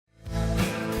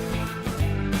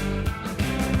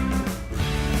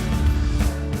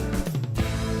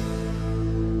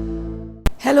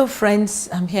Hello friends,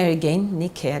 I'm here again,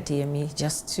 Nick here, DME,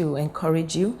 just to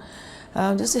encourage you,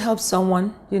 just to help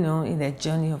someone, in their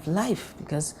journey of life,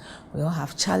 because we all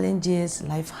have challenges,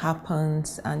 life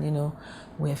happens, and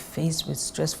we're faced with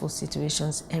stressful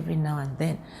situations every now and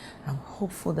then. I'm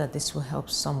hopeful that this will help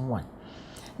someone.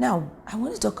 Now, I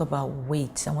want to talk about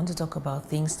weight. I want to talk about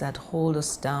things that hold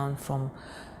us down from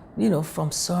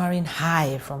soaring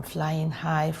high, from flying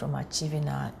high, from achieving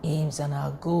our aims and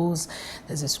our goals.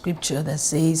 There's a scripture that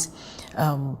says,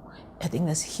 I think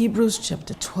that's Hebrews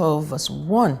chapter 12, verse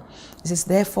 1. It says,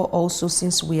 therefore also,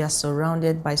 since we are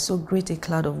surrounded by so great a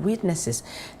cloud of witnesses,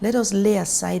 let us lay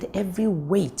aside every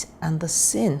weight and the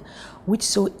sin which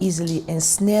so easily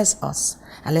ensnares us,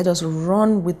 and let us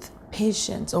run with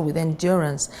patience or with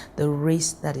endurance the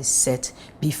race that is set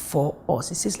before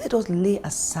us. It says, let us lay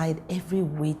aside every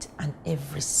weight and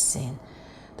every sin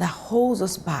that holds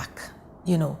us back,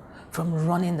 from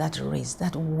running that race,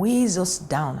 that weighs us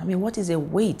down. I mean, what is a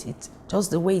weight? It's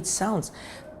just the way it sounds.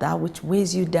 That which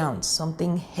weighs you down,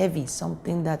 something heavy,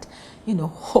 something that,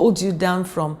 holds you down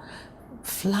from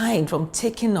flying, from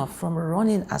taking off, from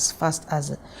running as fast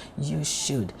as you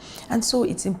should. And so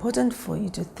it's important for you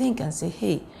to think and say,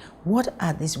 hey, what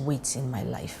are these weights in my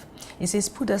life? It says,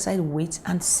 put aside weights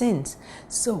and sins.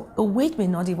 So a weight may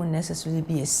not even necessarily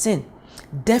be a sin.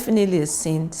 Definitely a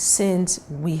sin. Sins,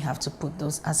 we have to put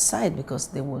those aside because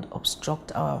they would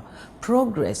obstruct our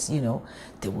progress,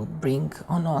 they would bring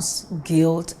on us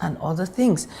guilt and other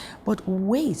things. But a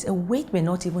weight may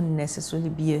not even necessarily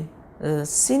be a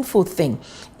sinful thing.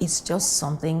 It's just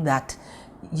something that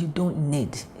you don't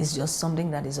need. It's just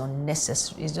something that is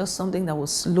unnecessary. It's just something that will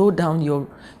slow down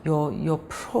your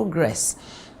progress.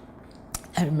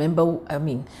 I remember,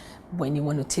 when you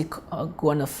want to go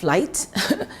on a flight,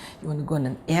 you want to go on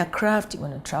an aircraft, you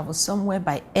want to travel somewhere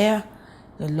by air,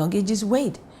 your luggage is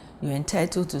weighed. You're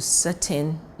entitled to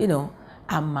certain,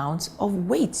 amounts of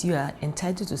weight. You are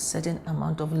entitled to certain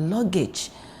amount of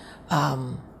luggage.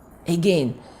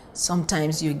 Again,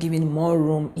 sometimes you're given more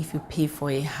room if you pay for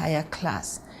a higher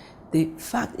class. The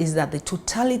fact is that the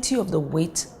totality of the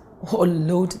weight or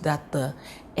load that the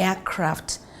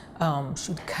aircraft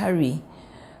should carry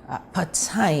per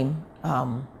time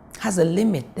has a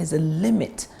limit. There's a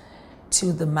limit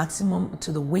to the maximum,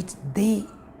 to the weight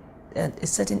a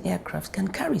certain aircraft can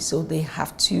carry. So they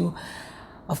have to,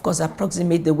 of course,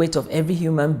 approximate the weight of every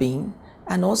human being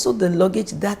and also the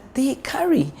luggage that they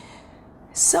carry.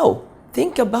 So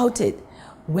think about it.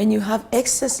 When you have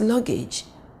excess luggage,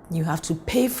 you have to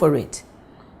pay for it.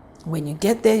 When you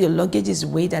get there, your luggage is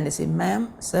weighed and they say,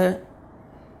 ma'am, sir,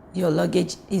 your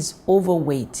luggage is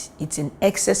overweight. It's in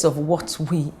excess of what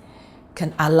we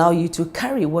can allow you to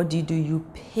carry. What do? You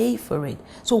pay for it.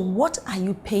 So what are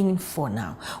you paying for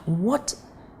now? What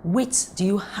weights do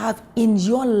you have in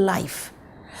your life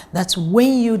that's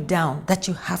weighing you down that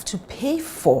you have to pay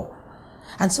for?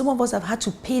 And some of us have had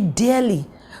to pay dearly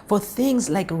for things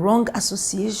like wrong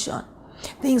association,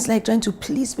 things like trying to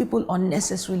please people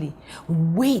unnecessarily,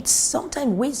 weights,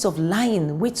 sometimes weights of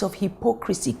lying, weights of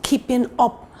hypocrisy, keeping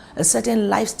up a certain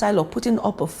lifestyle or putting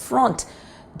up a front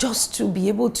just to be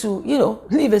able to,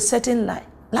 live a certain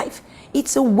life.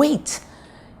 It's a weight.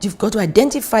 You've got to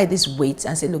identify these weights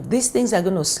and say, look, these things are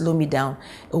going to slow me down.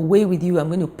 Away with you. I'm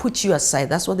going to put you aside.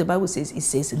 That's what the Bible says. It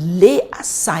says, lay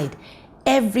aside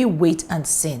every weight and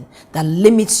sin that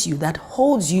limits you, that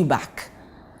holds you back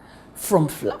from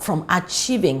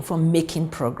achieving, from making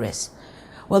progress.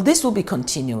 Well, this will be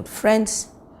continued. Friends,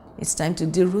 it's time to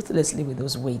deal ruthlessly with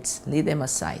those weights. Lay them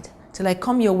aside. Till I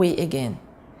come your way again,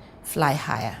 fly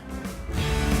higher.